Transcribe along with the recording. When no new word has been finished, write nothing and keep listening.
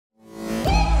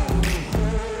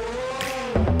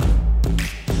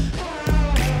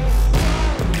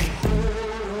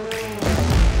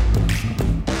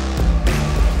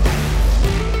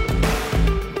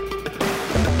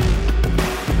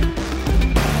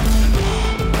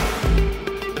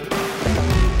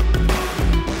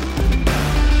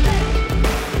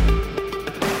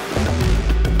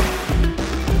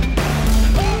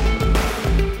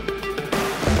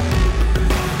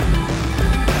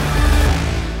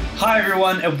Hi,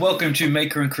 everyone, and welcome to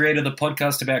Maker and Creator, the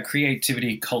podcast about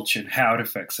creativity, culture, and how it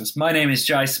affects us. My name is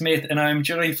Jai Smith, and I'm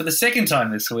joined for the second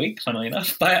time this week, funnily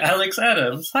enough, by Alex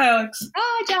Adams. Hi, Alex.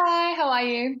 Hi, Jai. How are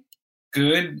you?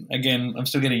 Good. Again, I'm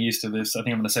still getting used to this. I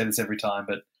think I'm going to say this every time,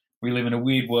 but we live in a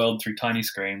weird world through tiny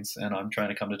screens, and I'm trying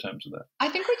to come to terms with that. I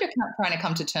think what you're trying to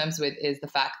come to terms with is the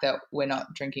fact that we're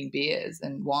not drinking beers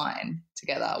and wine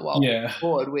together while we're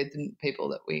bored with people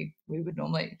that we would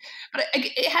normally. But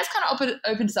it has kind of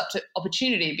opened us up to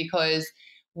opportunity because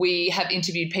we have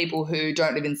interviewed people who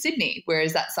don't live in Sydney,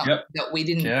 whereas that's something that we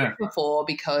didn't do before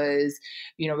because,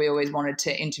 we always wanted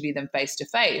to interview them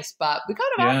face-to-face. But we kind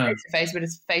of are face-to-face, but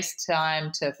it's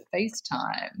FaceTime to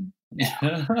FaceTime.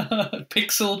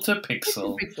 Pixel to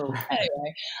pixel.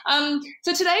 Anyway,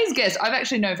 so today's guest I've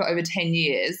actually known for over 10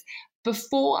 years.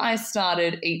 Before I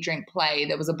started Eat, Drink, Play,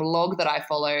 there was a blog that I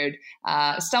followed,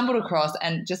 stumbled across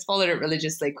and just followed it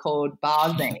religiously called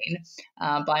Barzine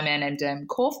by a man named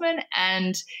Kaufman.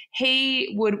 And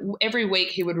he would, every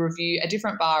week he would review a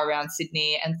different bar around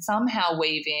Sydney and somehow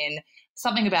weave in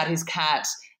something about his cat.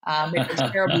 With a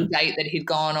terrible date that he'd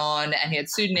gone on, and he had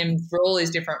pseudonyms for all his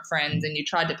different friends, and you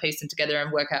tried to piece them together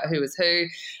and work out who was who.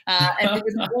 And it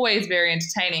was always very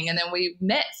entertaining. And then we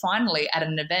met finally at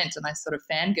an event, and I sort of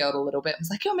fangirled a little bit. I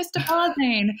was like, "You're Mr.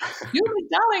 Barzine, you're Miss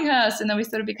Darlinghurst," and then we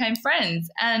sort of became friends.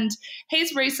 And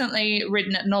he's recently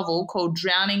written a novel called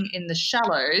 "Drowning in the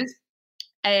Shallows,"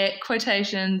 a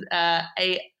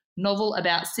novel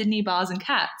about Sydney bars and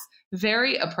cats.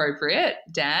 Very appropriate,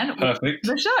 Dan. Perfect.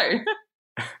 The show.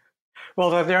 Well,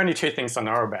 they're the only two things I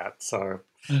know about, so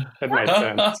it made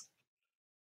sense.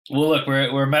 Well, look,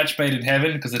 we're a match made in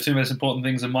heaven because the two most important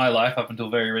things in my life up until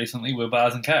very recently were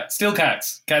bars and cats. Still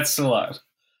cats. Cats still alive.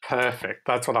 Perfect.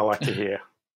 That's what I like to hear.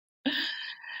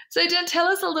 So, Dan, tell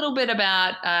us a little bit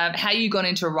about how you got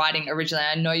into writing originally.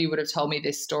 I know you would have told me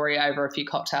this story over a few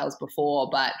cocktails before,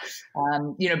 but,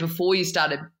 before you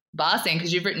started Barzine,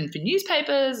 because you've written for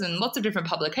newspapers and lots of different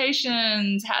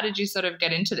publications, how did you sort of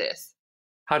get into this?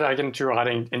 How did I get into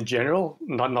writing in general,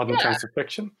 not in terms of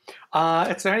fiction?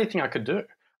 It's the only thing I could do.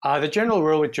 The general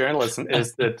rule with journalism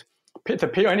is that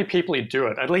the only people who do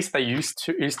it, at least they used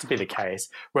to be the case,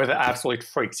 were the absolute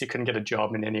freaks who couldn't get a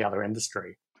job in any other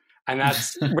industry. And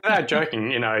that's, without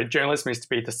joking, journalism used to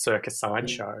be the circus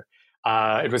sideshow.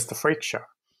 It was the freak show.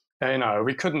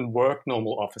 We couldn't work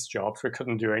normal office jobs. We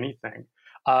couldn't do anything.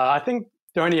 I think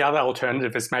the only other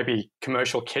alternative is maybe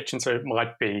commercial kitchens, so it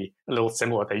might be a little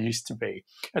similar. They used to be.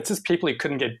 It's just people who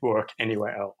couldn't get work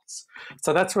anywhere else.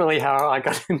 So that's really how I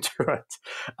got into it.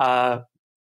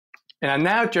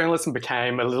 Now journalism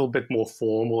became a little bit more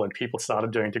formal and people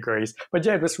started doing degrees. But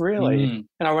yeah, it was really,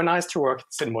 when I used to work at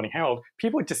the Sydney Morning Herald,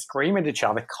 people would just scream at each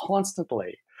other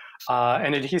constantly.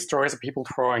 And you'd hear stories of people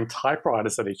throwing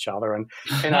typewriters at each other. And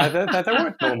they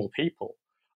weren't normal people.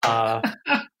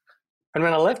 And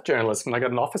when I left journalism, I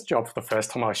got an office job for the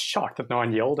first time. I was shocked that no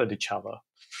one yelled at each other.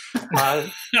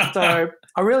 So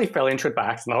I really fell into it by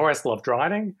accident. I always loved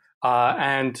writing.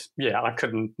 I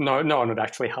couldn't, no one would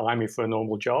actually hire me for a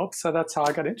normal job. So that's how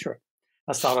I got into it.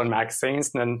 I started on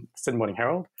magazines and then Sydney Morning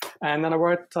Herald. And then I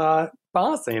wrote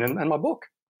Barzine and my book.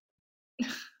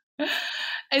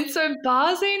 And so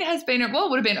Barzine has been,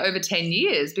 would have been over 10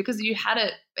 years because you had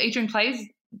it, Eat, Drink, Plays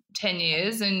 10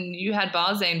 years and you had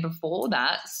Barzine before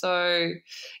that. So,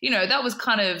 that was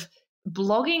kind of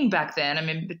blogging back then. I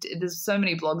mean, there's so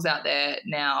many blogs out there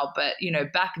now, but,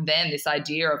 back then this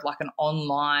idea of like an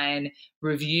online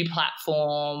review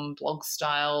platform, blog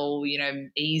style,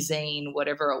 e-zine,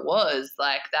 whatever it was,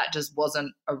 like that just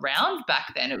wasn't around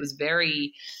back then. It was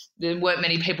there weren't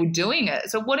many people doing it.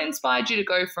 So what inspired you to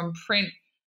go from print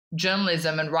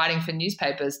journalism and writing for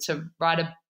newspapers to write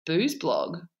a booze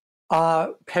blog?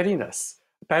 Pettiness.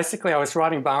 Basically, I was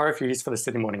writing bar reviews for the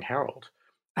Sydney Morning Herald,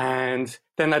 and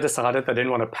then they decided they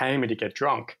didn't want to pay me to get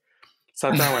drunk.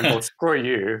 So then I went, well, screw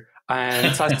you.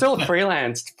 And so I still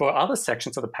freelanced for other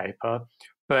sections of the paper,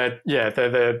 but yeah,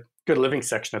 the good living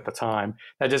section at the time,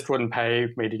 they just wouldn't pay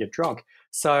me to get drunk.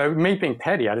 So me being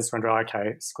petty, I just went, oh,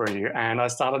 okay, screw you. And I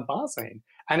started Barzine.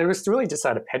 And it was really just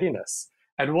out of pettiness.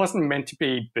 It wasn't meant to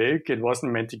be big. It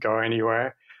wasn't meant to go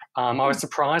anywhere. I was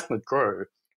surprised when it grew.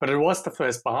 But it was the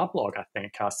first bar blog, I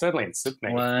think, certainly in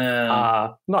Sydney.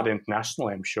 Wow. Not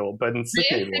internationally, I'm sure, but in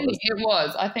Sydney it was. It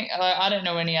was. I think I don't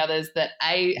know any others that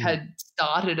had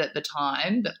started at the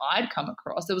time that I'd come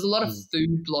across. There was a lot of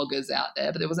food bloggers out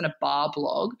there, but there wasn't a bar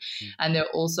blog. And there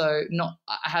also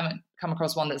I haven't come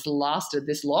across one that's lasted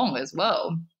this long as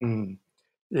well.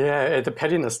 Yeah, the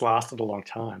pettiness lasted a long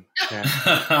time.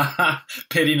 Yeah.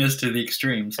 Pettiness to the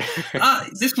extremes.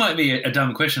 This might be a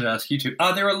dumb question to ask you two.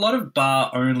 Are there a lot of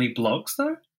bar-only blogs,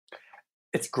 though?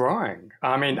 it's growing.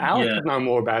 I mean, Alex would know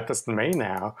more about this than me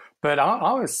now, but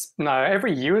I was, no,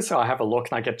 every year or so I have a look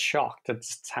and I get shocked at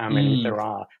just how many there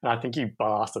are. And I think you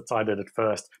bastards, I did it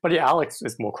first. But yeah, Alex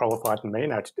is more qualified than me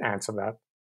now to answer that.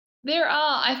 There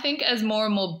are, I think, as more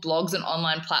and more blogs and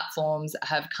online platforms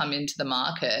have come into the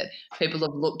market, people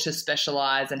have looked to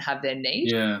specialize and have their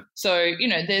niche. Yeah. So,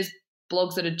 there's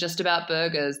blogs that are just about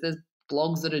burgers. There's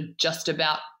blogs that are just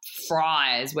about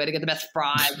fries, where to get the best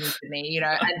fries in Sydney,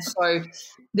 and so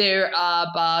there are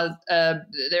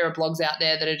blogs out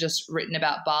there that are just written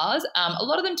about bars. A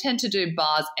lot of them tend to do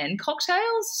bars and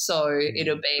cocktails, so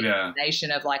it'll be a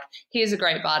combination of like, here's a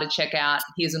great bar to check out,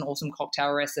 here's an awesome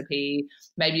cocktail recipe,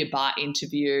 maybe a bar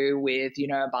interview with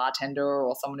a bartender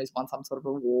or someone who's won some sort of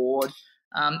award,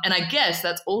 and I guess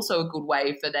that's also a good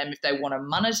way for them if they want to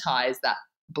monetize that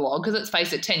blog, because let's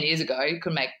face it, 10 years ago you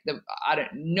could make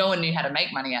no one knew how to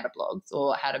make money out of blogs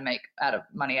or how to make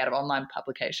money out of online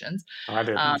publications. I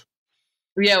didn't.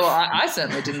 I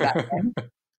certainly didn't back then.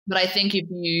 But I think if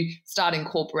you start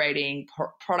incorporating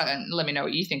product, and let me know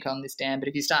what you think on this, Dan, but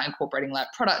if you start incorporating like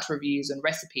product reviews and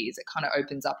recipes, it kind of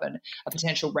opens up a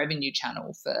potential revenue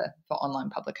channel for online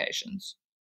publications.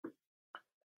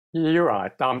 You're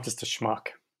right. I'm just a schmuck.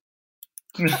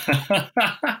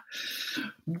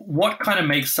 What kind of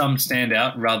makes some stand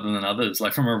out rather than others?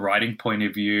 Like from a writing point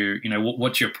of view,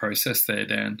 what's your process there,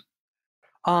 Dan?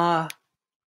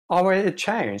 It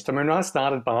changed. I mean, when I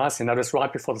started Barsing, that was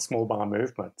right before the small bar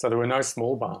movement. So there were no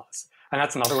small bars. And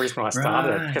that's another reason why I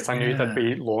started, because I knew they'd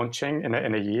be launching in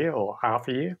a year or half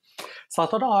a year. So I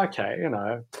thought, okay,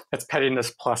 it's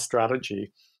pettiness plus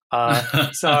strategy.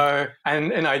 And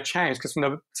it changed because when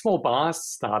the small bars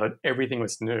started, everything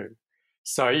was new.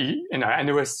 So, and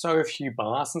there were so few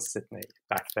bars in Sydney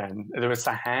back then. There was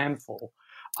a handful.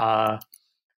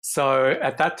 So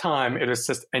at that time, it was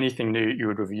just anything new you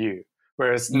would review.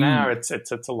 Whereas now it's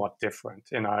a lot different.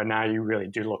 Now you really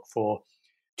do look for,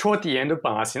 toward the end of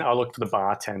bars, I looked for the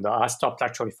bartender. I stopped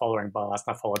actually following bars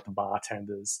and I followed the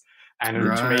bartenders. And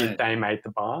to me, they made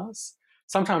the bars.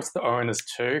 Sometimes the owners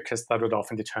too, because that would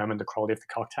often determine the quality of the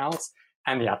cocktails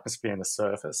and the atmosphere and the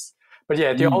service. But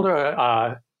yeah, the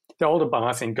older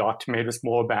Barsing got to me, it was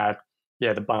more about,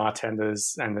 the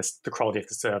bartenders and the quality of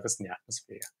the service and the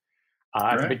atmosphere.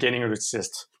 At the beginning, it was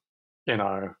just,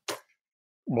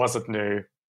 was it new?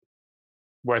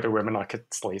 Were the women I could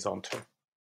sleaze onto?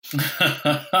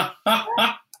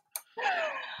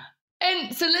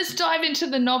 And so let's dive into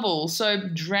the novel. So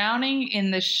Drowning in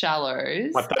the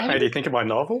Shallows. What that made you think of my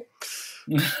novel?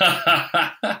 Because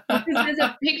there's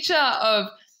a picture of,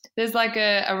 there's like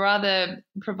a rather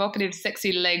provocative,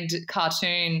 sexy-legged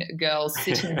cartoon girl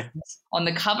sitting on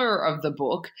the cover of the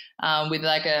book with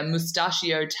like a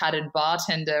mustachio-tatted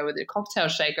bartender with a cocktail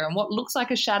shaker and what looks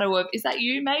like a shadow of, is that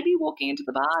you maybe walking into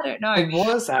the bar? I don't know. It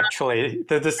was actually.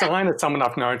 The designer is someone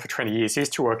I've known for 20 years. He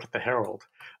used to work at the Herald.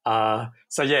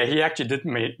 So, yeah, he actually did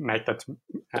make that.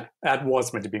 That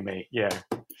was meant to be me, yeah.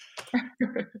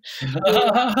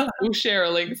 We'll share a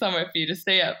link somewhere for you to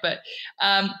see it. But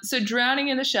so Drowning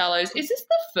in the Shallows, is this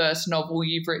the first novel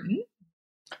you've written?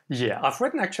 Yeah, I've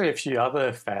written actually a few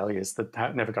other failures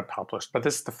that never got published, but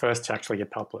this is the first to actually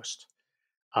get published.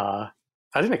 I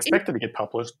didn't expect it to get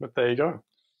published, but there you go.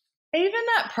 Even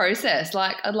that process,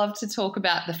 like I'd love to talk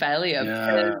about the failure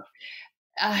because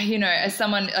as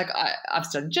someone, like I've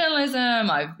studied journalism,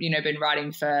 I've, been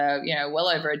writing for, well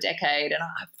over a decade, and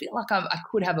I feel like I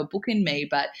could have a book in me,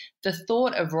 but the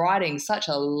thought of writing such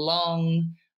a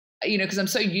long, because I'm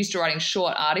so used to writing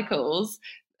short articles,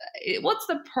 what's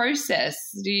the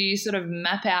process? Do you sort of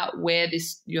map out where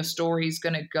your story is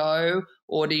going to go,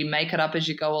 or do you make it up as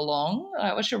you go along?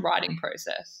 What's your writing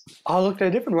process? Oh, look, there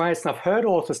are different ways, and I've heard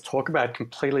authors talk about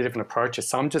completely different approaches.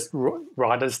 Some just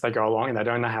write as they go along and they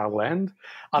don't know how to end.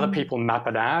 Other people map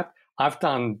it out. I've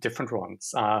done different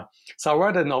ones. So I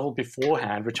wrote a novel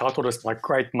beforehand, which I thought was my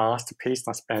great masterpiece,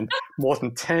 and I spent more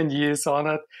than 10 years on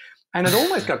it. And it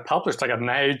almost got published. I got an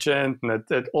agent, and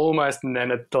it almost, and then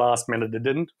at the last minute it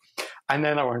didn't. And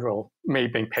then I went, well, me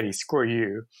being petty, screw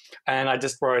you. And I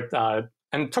just wrote,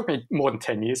 and it took me more than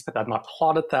 10 years for that. And I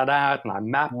plotted that out, and I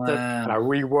mapped it, and I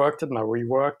reworked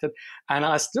it, and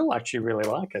I still actually really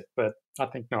like it, but I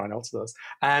think no one else does.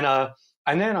 And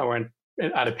then I went,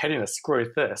 out of pettiness,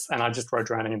 screw this, and I just wrote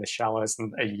Drowning in the Shallows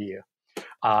in a year.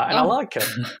 And I like it.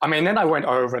 I mean, then I went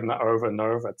over and over and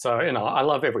over it. So, I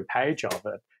love every page of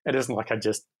it. It isn't like I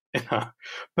just,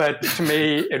 but to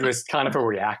me, it was kind of a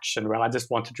reaction where I just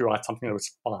wanted to write something that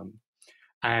was fun.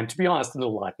 And to be honest, a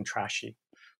little light and trashy.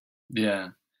 Yeah.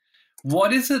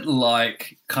 What is it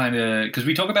like, kind of, because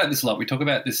we talk about this a lot. We talk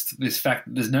about this fact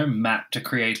that there's no map to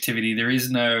creativity. There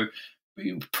is no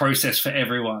process for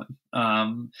everyone.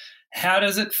 How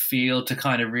does it feel to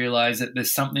kind of realize that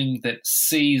there's something that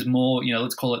sees more,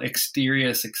 let's call it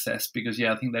exterior success, because,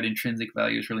 I think that intrinsic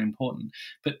value is really important.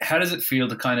 But how does it feel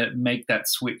to kind of make that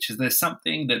switch? Is there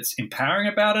something that's empowering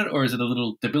about it, or is it a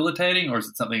little debilitating, or is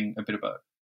it something a bit of both?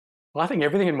 Well, I think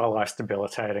everything in my life's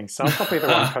debilitating, so I'm probably the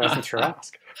wrong person to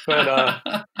ask. But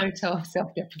total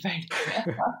self-deprecating.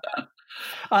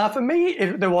 For me,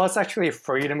 there was actually a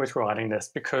freedom with writing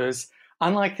this, because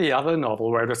unlike the other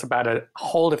novel where it was about a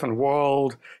whole different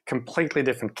world, completely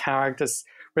different characters,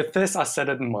 with this I set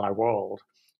it in my world.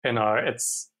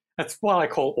 It's what I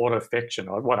call autofiction,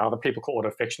 or what other people call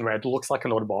autofiction, where it looks like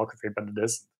an autobiography, but it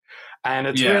isn't. And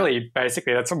it's really,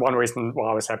 basically, that's one reason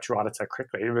why I was able to write it so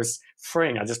quickly. It was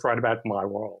freeing. I just wrote about my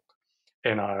world.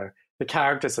 The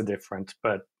characters are different,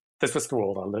 but this was the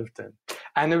world I lived in.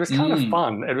 And it was kind of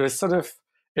fun. It was sort of,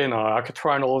 I could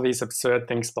throw in all these absurd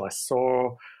things that I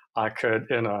saw. I could,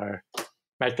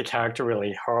 make the character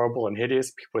really horrible and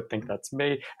hideous. People would think that's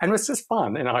me. And it was just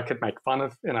fun. I could make fun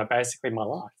of, basically my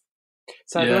life.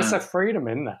 So there was a freedom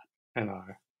in that, and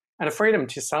a freedom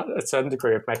to a certain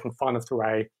degree of making fun of the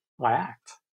way I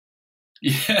act.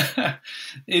 Yeah,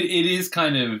 it is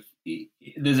kind of,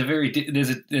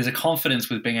 there's a confidence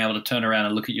with being able to turn around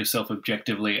and look at yourself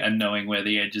objectively and knowing where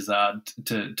the edges are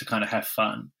to kind of have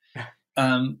fun.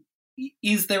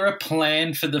 Is there a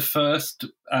plan for the first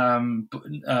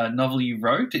novel you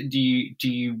wrote? Do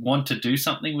you want to do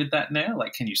something with that now?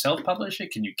 Like, can you self-publish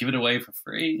it? Can you give it away for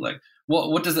free? Like,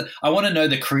 what does it? I want to know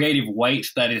the creative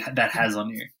weight that has on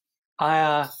you.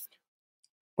 I'm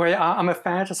a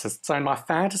fantasist, so in my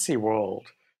fantasy world,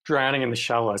 Drowning in the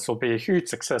Shallows will be a huge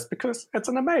success because it's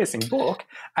an amazing book.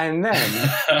 And then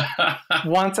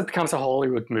once it becomes a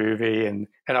Hollywood movie, and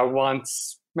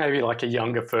once maybe like a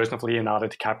younger version of Leonardo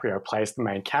DiCaprio plays the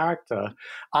main character,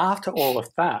 after all of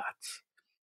that,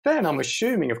 then I'm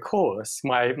assuming, of course,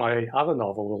 my other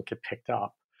novel will get picked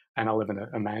up and I'll live in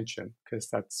a mansion, because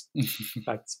that's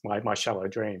my shallow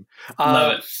dream.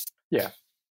 Love it. Yeah,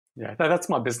 that's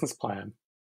my business plan.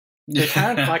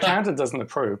 My accountant doesn't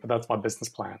approve, but that's my business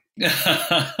plan.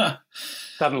 That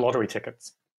and lottery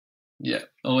tickets. Yeah,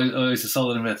 always a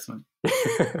solid investment.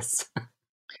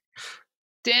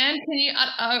 Dan, can you?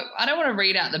 I don't want to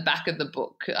read out the back of the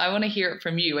book. I want to hear it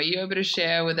from you. Are you able to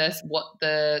share with us what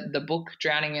the book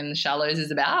Drowning in the Shallows is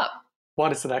about?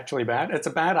 What is it actually about? It's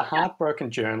about a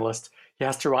heartbroken journalist. He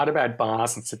has to write about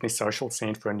bars and Sydney's social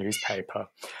scene for a newspaper,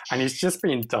 and he's just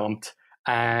been dumped,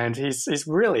 and he's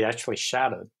really actually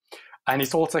shattered. And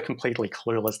he's also completely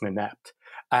clueless and inept.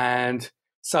 And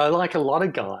so, like a lot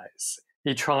of guys,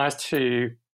 he tries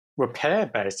to repair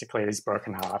basically his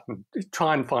broken heart and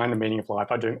try and find the meaning of life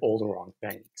by doing all the wrong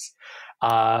things.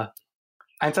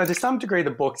 And so to some degree,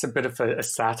 the book's a bit of a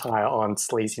satire on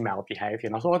sleazy male behavior.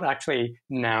 And I thought actually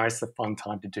now is the fun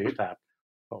time to do that.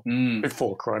 Well,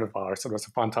 before coronavirus, it was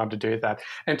a fun time to do that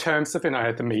in terms of,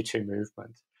 the Me Too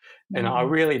movement. And I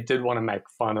really did want to make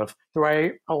fun of the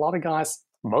way a lot of guys,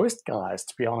 most guys,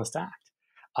 to be honest, act.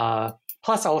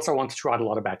 Plus, I also wanted to write a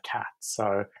lot about cats.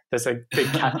 So there's a big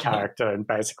cat character in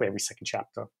basically every second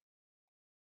chapter.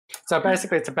 So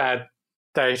basically, it's about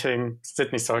dating,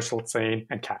 Sydney's social scene,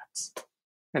 and cats,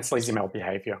 and sleazy male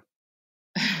behaviour.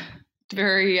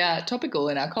 Very topical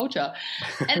in our culture.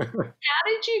 And how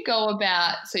did you go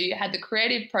about, so you had the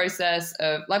creative process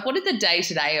of, like, what did the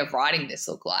day-to-day of writing this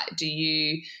look like? Do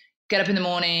you get up in the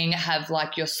morning, have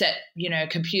like your set,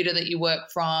 computer that you work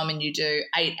from and you do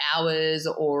 8 hours,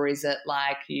 or is it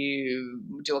like you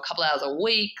do a couple hours a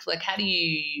week? Like, how do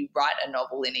you write a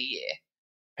novel in a year?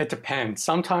 It depends.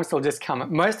 Sometimes they'll just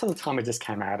come, most of the time it just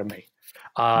came out of me.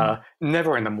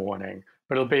 Never in the morning,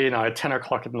 but it'll be, 10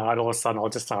 o'clock at night, all of a sudden I'll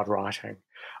just start writing.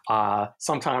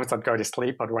 Sometimes I'd go to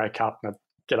sleep, I'd wake up and I'd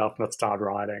get up and I'd start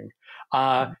writing.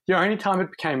 The only time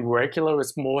it became regular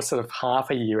was more sort of half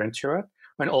a year into it,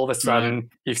 when all of a sudden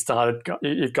you've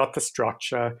got the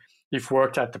structure, you've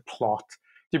worked out the plot.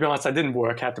 To be honest, I didn't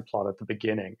work out the plot at the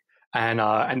beginning.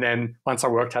 And then once I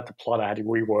worked out the plot, I had to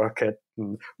rework it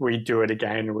and redo it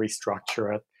again and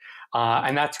restructure it.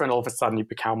 And that's when all of a sudden you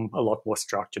become a lot more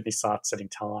structured. You start setting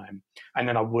time. And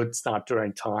then I would start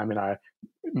doing time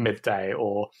midday,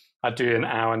 or I'd do an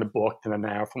hour in the book, then an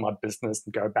hour for my business,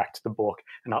 and go back to the book,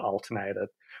 and I'd alternate it.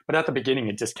 But at the beginning,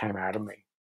 it just came out of me.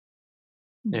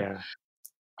 Yeah.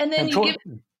 And then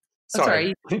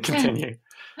Sorry, continue.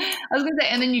 I was going to say,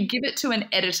 and then you give it to an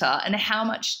editor, and how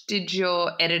much did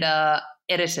your editor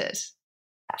edit it?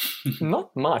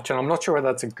 Not much, and I'm not sure whether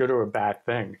that's a good or a bad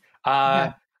thing.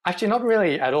 Actually, not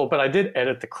really at all, but I did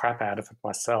edit the crap out of it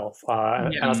myself.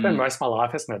 And I spent most of my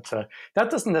life as an editor. That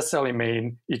doesn't necessarily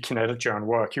mean you can edit your own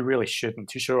work. You really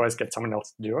shouldn't. You should always get someone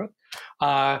else to do it.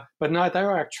 But no, they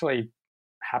were actually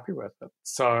happy with it.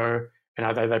 So,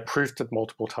 they proofed it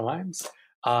multiple times.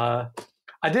 I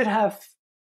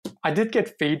did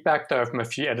get feedback though from a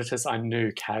few editors I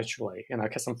knew casually,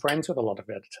 because I'm friends with a lot of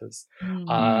editors.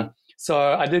 So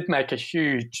I did make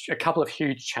a couple of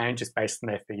huge changes based on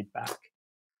their feedback.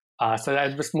 So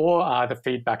that was more the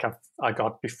feedback I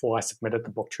got before I submitted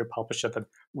the book to a publisher that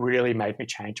really made me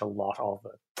change a lot of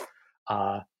it.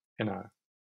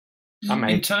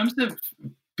 In terms of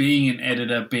being an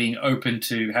editor, being open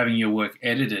to having your work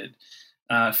edited,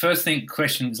 first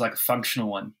question is like a functional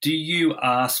one. Do you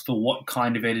ask for what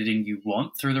kind of editing you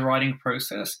want through the writing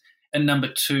process? And number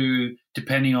two,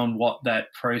 depending on what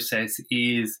that process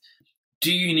is,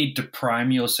 do you need to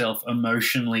prime yourself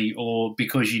emotionally, or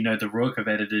because you know the work of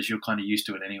editors, you're kind of used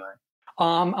to it anyway?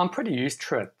 I'm pretty used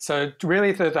to it. So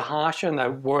really, the harsher and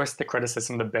the worse the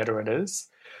criticism, the better it is.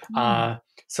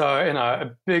 So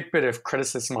a big bit of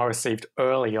criticism I received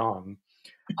early on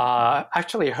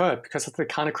actually hurt, because it's the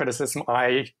kind of criticism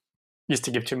I used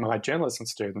to give to my journalism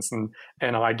students and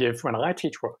I give when I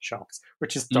teach workshops,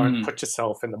 which is don't put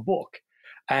yourself in the book.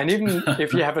 And even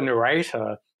if you have a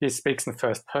narrator who speaks in the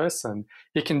first person,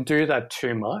 you can do that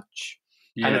too much.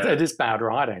 Yeah. And it is bad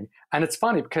writing. And it's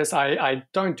funny because I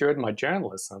don't do it in my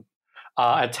journalism.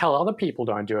 I tell other people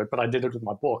don't do it, but I did it with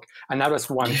my book. And that was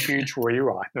one huge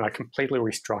rewrite, and I completely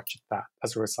restructured that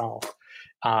as a result.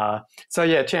 So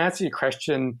yeah, to answer your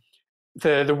question,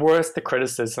 the worse the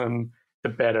criticism, the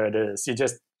better it is. You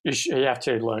have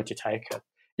to learn to take it.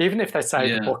 Even if they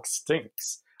say the book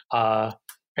stinks.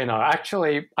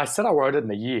 Actually, I said I wrote it in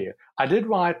a year. I did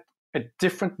write a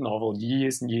different novel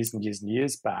years and years and years and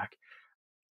years back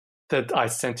that I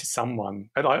sent to someone,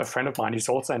 a friend of mine who's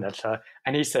also an editor,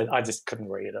 and he said, I just couldn't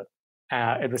read it.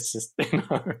 It was just,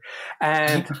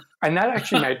 and that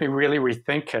actually made me really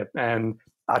rethink it, and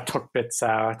I took bits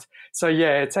out. So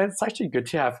yeah, it's actually good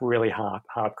to have really hard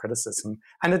criticism,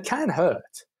 and it can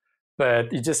hurt,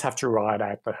 but you just have to ride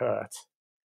out the hurt.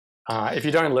 If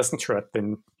you don't listen to it,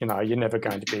 then you're never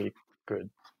going to be good.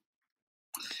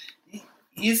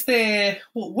 Is there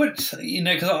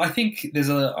because I think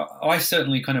I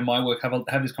certainly kind of my work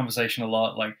have this conversation a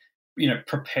lot, like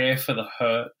prepare for the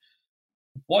hurt.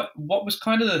 What was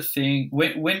kind of the thing?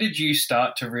 When did you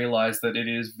start to realize that it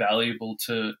is valuable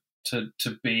to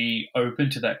be open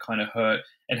to that kind of hurt?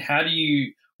 And how do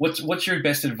you? What's your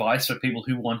best advice for people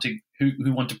who want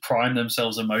to prime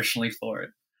themselves emotionally for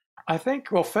it? I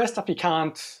think, well, first up, you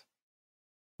can't.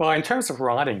 Well, in terms of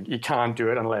writing, you can't do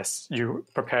it unless you're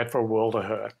prepared for a world of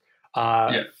hurt.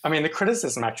 I mean, the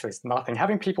criticism actually is nothing.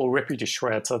 Having people rip you to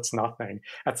shreds, that's nothing.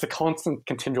 It's the constant,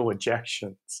 continual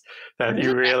rejections that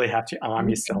you really have to arm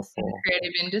yourself for. In the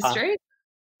creative industry?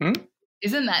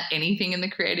 Isn't that anything in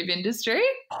the creative industry?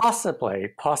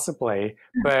 Possibly.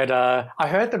 But I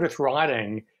heard that with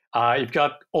writing, you've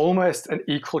got almost an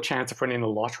equal chance of winning the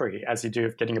lottery as you do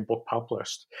of getting a book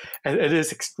published. It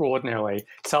is extraordinarily.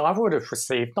 So I would have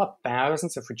received not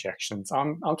thousands of rejections.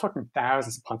 I'm talking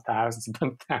thousands upon thousands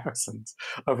upon thousands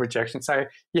of rejections. So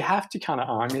you have to kind of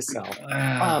arm yourself.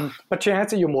 But to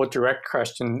answer your more direct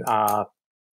question,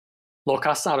 look,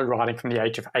 I started writing from the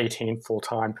age of 18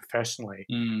 full-time professionally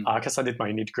because I did my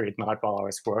uni degree at night while I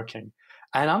was working.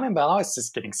 And I remember I was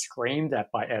just getting screamed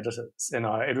at by editors.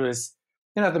 It was...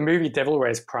 the movie Devil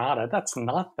Wears Prada, that's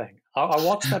nothing. I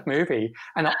watched that movie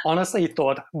and I honestly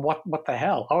thought, what the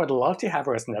hell? I would love to have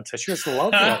her as an editor. She was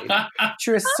lovely.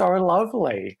 She was so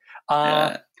lovely.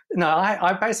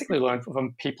 I basically learned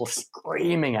from people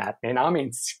screaming at me, and I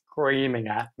mean screaming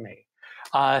at me.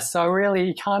 So really,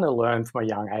 you kind of learn from a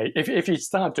young age. If you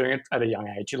start doing it at a young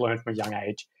age, you learn from a young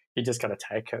age. You just got to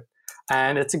take it.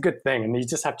 And it's a good thing. And you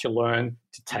just have to learn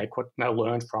to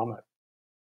learn from it.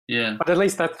 Yeah. But at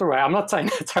least that's the way. I'm not saying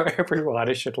that's how every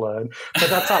writer should learn, but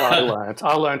that's how I learned.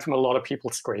 I learned from a lot of people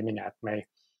screaming at me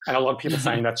and a lot of people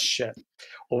saying that's shit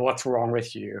or what's wrong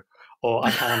with you or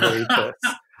I can't read this.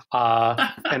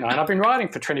 And I've been writing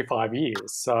for 25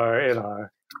 years. So,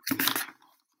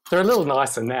 they're a little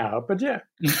nicer now, but yeah.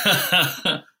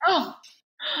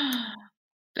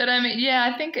 But I mean,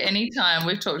 I think anytime,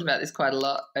 we've talked about this quite a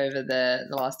lot over the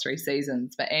last 3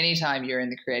 seasons, but anytime you're in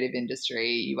the creative industry,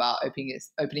 you are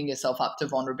opening yourself up to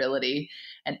vulnerability.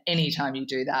 And anytime you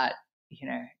do that,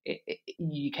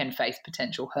 you can face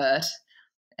potential hurt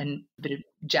and a bit of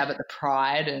jab at the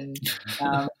pride. And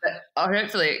but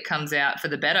hopefully it comes out for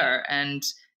the better. And,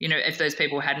 if those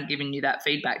people hadn't given you that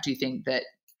feedback, do you think that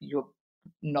your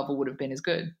novel would have been as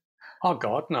good? Oh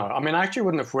God, no. I mean, I actually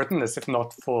wouldn't have written this if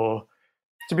not for.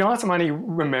 To be honest, I'm only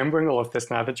remembering all of this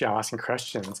now that you're asking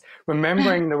questions.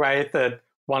 Remembering the way that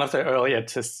one of the earlier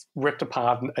just ripped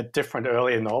apart a different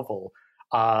earlier novel.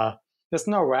 There's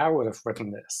no way I would have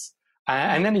written this.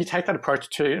 And then you take that approach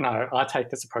to, I take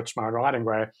this approach to my writing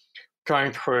where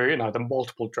going through, the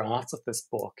multiple drafts of this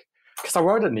book. Because I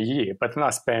wrote it in a year, but then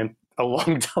I spent a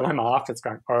long time after it's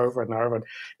going over and over.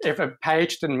 If a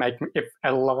page didn't make me, if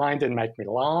a line didn't make me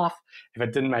laugh, if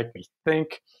it didn't make me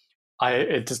think,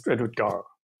 it would go.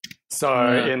 So,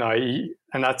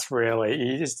 and that's really,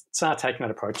 you just start taking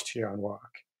that approach to your own work.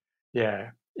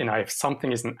 Yeah. If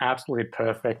something isn't absolutely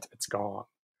perfect, it's gone.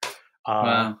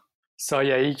 Wow. So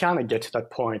yeah, you kind of get to that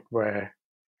point where,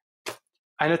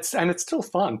 and it's still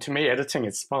fun. To me, editing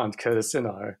is fun because,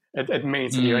 it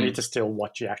means that you only distill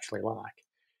what you actually like.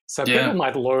 So people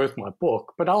might loathe my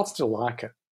book, but I'll still like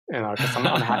it, because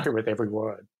I'm happy with every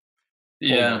word.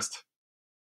 Yeah. Almost.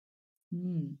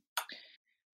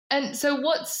 And so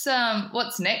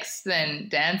what's next then,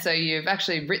 Dan? So you've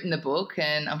actually written the book,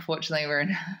 and unfortunately we're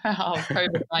in our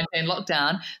COVID-19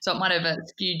 lockdown, so it might have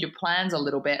skewed your plans a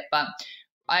little bit. But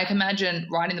I can imagine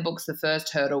writing the book's the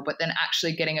first hurdle, but then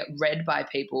actually getting it read by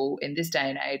people in this day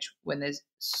and age when there's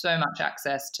so much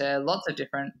access to lots of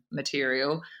different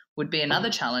material would be another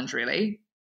challenge, really.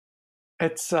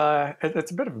 It's a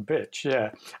bit of a bitch,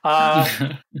 yeah.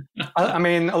 I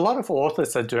mean, a lot of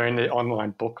authors are doing the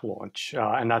online book launch,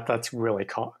 and that's really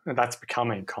that's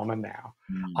becoming common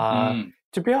now.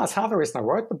 To be honest, half the reason I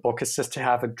wrote the book is just to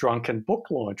have a drunken book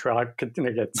launch where I could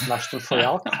get smashed in free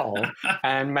alcohol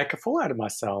and make a fool out of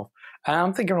myself. And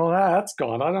I'm thinking, well, that's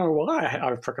gone. I don't know why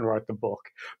I freaking wrote the book,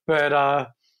 but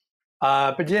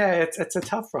yeah, it's a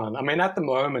tough run. I mean, at the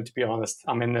moment, to be honest,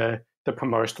 I'm in the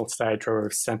promotional stage where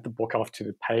we've sent the book off to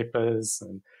the papers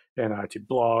and to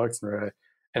blogs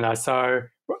and so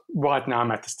right now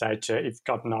I'm at the stage where I've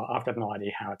got no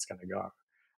idea how it's going to go.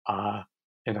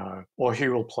 Or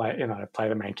who will play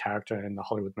the main character in the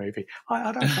Hollywood movie.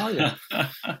 I don't know yet.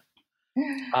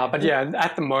 But yeah,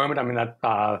 at the moment, I mean,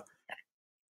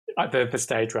 the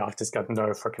stage where I've just got no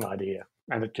freaking idea,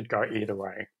 and it could go either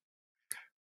way.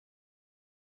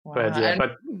 Wow. But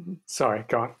yeah, sorry,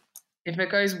 go on. If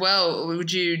it goes well,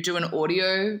 would you do an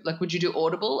audio? Like, would you do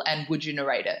Audible, and would you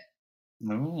narrate it?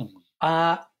 No.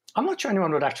 I'm not sure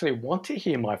anyone would actually want to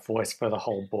hear my voice for the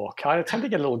whole book. I tend to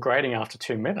get a little grating after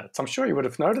 2 minutes. I'm sure you would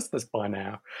have noticed this by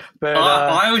now. But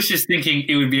I was just thinking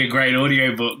it would be a great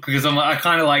audiobook because I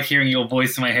kind of like hearing your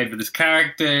voice in my head with this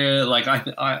character. Like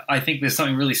I think there's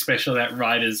something really special about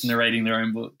writers narrating their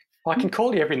own book. I can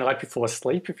call you every night before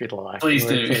sleep if you'd like. Please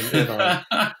do.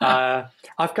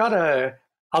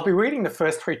 I'll be reading the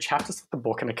first 3 chapters of the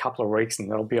book in a couple of weeks,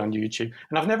 and they'll be on YouTube.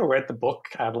 And I've never read the book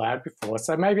out loud before,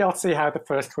 so maybe I'll see how the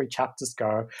first 3 chapters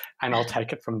go, and I'll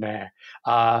take it from there.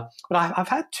 But I've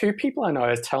had 2 people I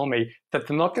know tell me that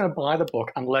they're not going to buy the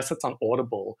book unless it's on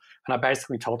Audible, and I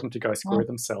basically told them to go screw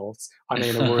themselves. I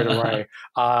mean, a word away.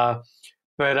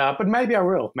 But maybe I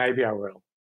will. Maybe I will.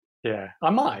 Yeah, I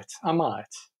might.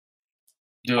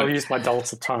 I'll use my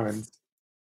dulcet tones.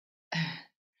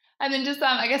 And then just,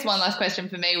 I guess one last question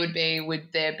for me would be, would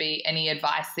there be any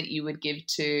advice that you would give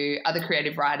to other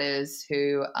creative writers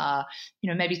who,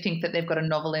 maybe think that they've got a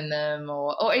novel in them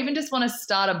or even just want to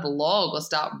start a blog or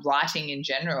start writing in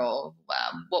general?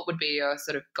 What would be your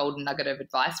sort of golden nugget of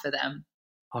advice for them?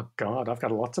 Oh, God, I've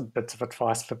got lots of bits of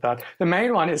advice for that. The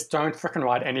main one is don't freaking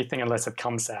write anything unless it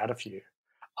comes out of you.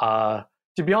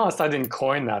 To be honest, I didn't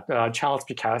coin that. Charles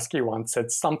Bukowski once said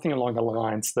something along the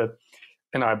lines that,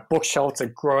 bookshelves are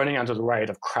groaning under the weight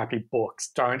of crappy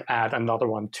books. Don't add another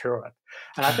one to it.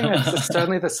 And I think it's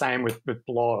certainly the same with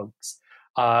blogs.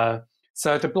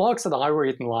 So the blogs that I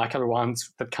read and like are the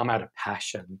ones that come out of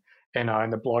passion,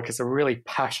 and the bloggers are really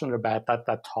passionate about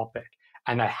that topic,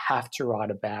 and they have to write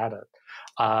about it.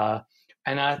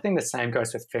 And I think the same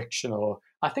goes with fiction, or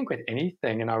I think with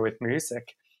anything, with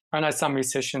music. I know some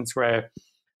musicians where,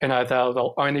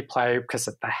 they'll only play because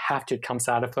they have to, it comes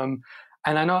out of them.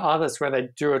 And I know others where they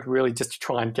do it really just to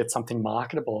try and get something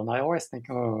marketable. And I always think,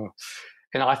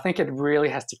 I think it really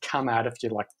has to come out of you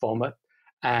like vomit.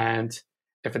 And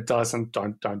if it doesn't,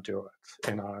 don't do it.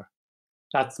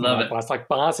 That's my advice. Like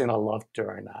Barzi, and I loved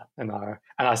doing that. And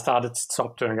I started to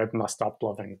stop doing it, and I stopped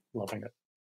loving it.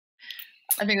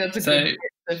 I think that's a good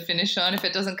to finish on. If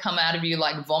it doesn't come out of you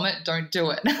like vomit, don't do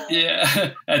it.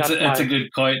 Yeah, that's a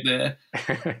good quote there.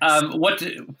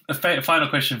 Final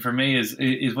question for me is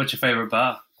what's your favourite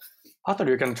bar? I thought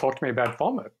you were going to talk to me about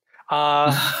vomit.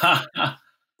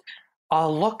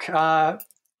 Look,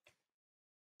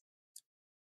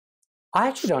 I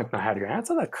actually don't know how to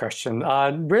answer that question.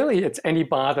 Really, it's any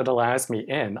bar that allows me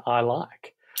in, I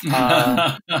like.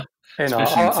 Especially in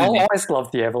I'll Sydney. always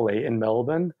love the Everleigh in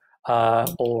Melbourne.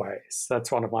 Always.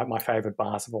 That's one of my favorite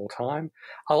bars of all time.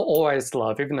 I'll always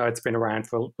love, even though it's been around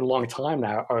for a long time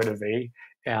now, Eau de Vie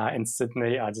in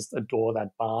Sydney. I just adore that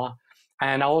bar.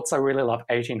 And I also really love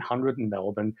 1800 in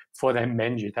Melbourne for their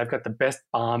menu. They've got the best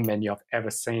bar menu I've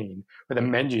ever seen, where the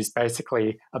menu is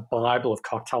basically a bible of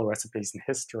cocktail recipes and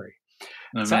history.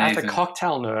 Amazing. So as a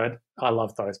cocktail nerd, I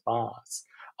love those bars.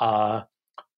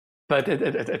 But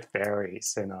it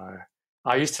varies,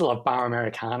 I used to love Bar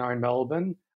Americano in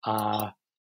Melbourne. I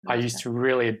used to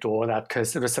really adore that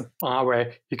because it was a bar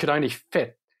where you could only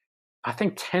fit, I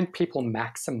think, 10 people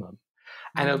maximum.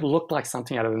 And it looked like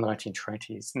something out of the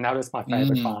 1920s. And that was my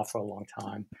favorite bar for a long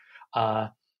time.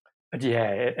 But yeah,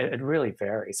 it really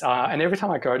varies. And every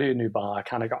time I go to a new bar, I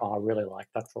kind of go, oh, I really like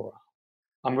that for a while.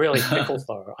 I'm really fickle,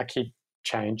 though. I keep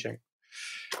changing.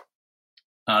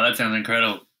 Oh, that sounds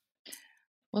incredible.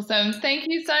 Awesome. Thank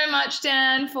you so much,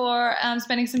 Dan, for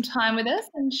spending some time with us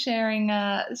and sharing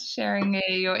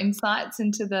your insights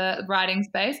into the writing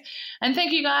space. And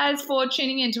thank you guys for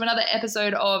tuning in to another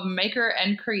episode of Maker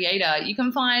and Creator. You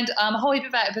can find a whole heap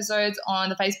of our episodes on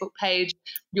the Facebook page,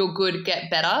 Your Good Get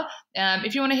Better.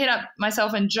 If you want to hit up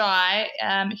myself and Jai,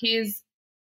 here's...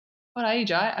 What are you,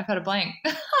 Jai? I've had a blank.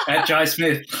 At Jai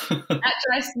Smith. At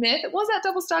Jai Smith. What was that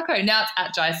double star code? Now it's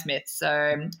at Jai Smith. So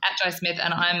at Jai Smith,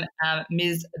 and I'm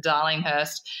Ms.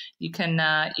 Darlinghurst. You can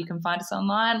find us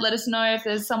online. Let us know if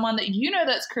there's someone that you know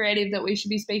that's creative that we should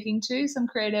be speaking to, some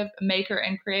creative maker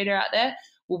and creator out there.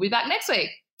 We'll be back next week.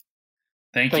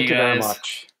 Thank you guys very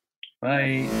much.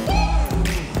 Bye.